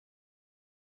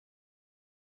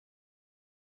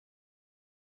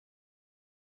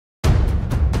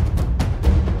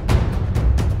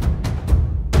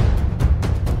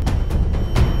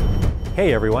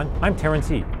Hey everyone, I'm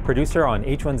Terrence E., producer on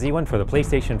H1Z1 for the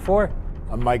PlayStation 4.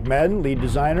 I'm Mike Madden, lead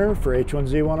designer for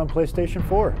H1Z1 on PlayStation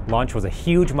 4. Launch was a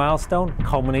huge milestone,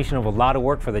 culmination of a lot of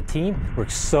work for the team. We're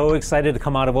so excited to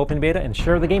come out of open beta and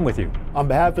share the game with you. On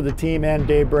behalf of the team and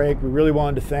Daybreak, we really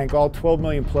wanted to thank all 12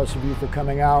 million plus of you for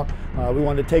coming out. We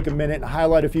wanted to take a minute and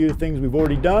highlight a few of the things we've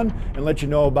already done and let you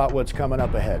know about what's coming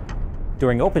up ahead.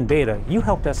 During open beta, you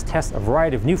helped us test a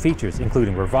variety of new features,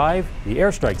 including Revive, the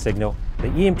Airstrike signal, the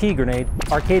EMP grenade,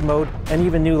 arcade mode, and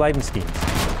even new lighting schemes.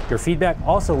 Your feedback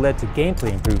also led to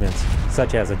gameplay improvements,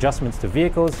 such as adjustments to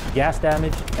vehicles, gas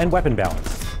damage, and weapon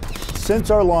balance.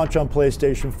 Since our launch on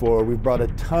PlayStation 4, we've brought a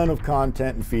ton of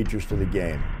content and features to the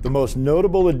game. The most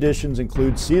notable additions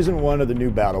include Season 1 of the new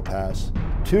Battle Pass,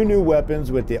 2 new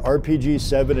weapons with the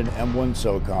RPG-7 and M1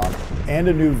 SOCOM, and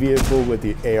a new vehicle with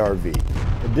the ARV.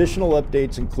 Additional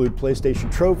updates include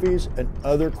PlayStation trophies and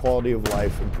other quality of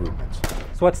life improvements.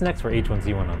 So what's next for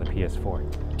H1Z1 on the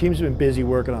PS4? Team's been busy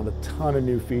working on a ton of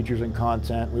new features and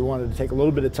content. We wanted to take a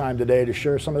little bit of time today to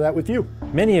share some of that with you.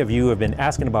 Many of you have been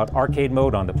asking about arcade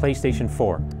mode on the PlayStation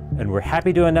 4, and we're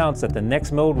happy to announce that the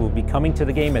next mode will be coming to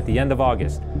the game at the end of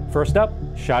August. First up,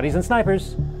 Shotties and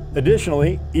Snipers.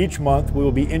 Additionally, each month we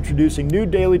will be introducing new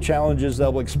daily challenges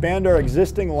that will expand our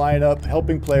existing lineup,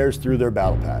 helping players through their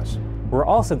Battle Pass. We're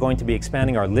also going to be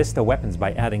expanding our list of weapons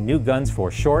by adding new guns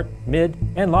for short, mid,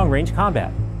 and long-range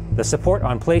combat. The support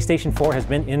on PlayStation 4 has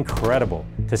been incredible.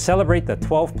 To celebrate the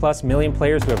 12+ million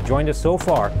players who have joined us so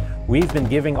far, we've been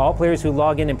giving all players who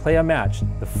log in and play a match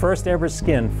the first ever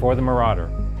skin for the Marauder.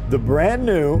 The brand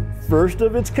new, first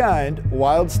of its kind,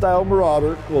 Wildstyle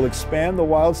Marauder will expand the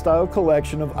Wildstyle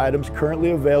collection of items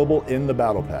currently available in the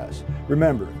Battle Pass.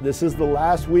 Remember, this is the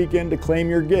last weekend to claim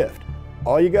your gift.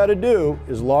 All you got to do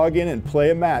is log in and play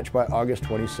a match by August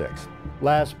 26th.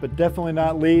 Last but definitely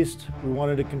not least, we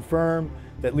wanted to confirm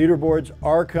that leaderboards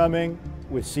are coming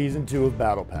with Season 2 of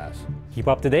Battle Pass. Keep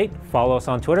up to date, follow us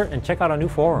on Twitter, and check out our new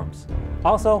forums.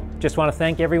 Also, just want to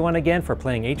thank everyone again for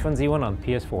playing H1Z1 on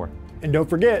PS4. And don't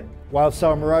forget,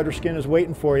 Wildstyle Marauder skin is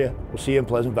waiting for you. We'll see you in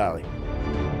Pleasant Valley.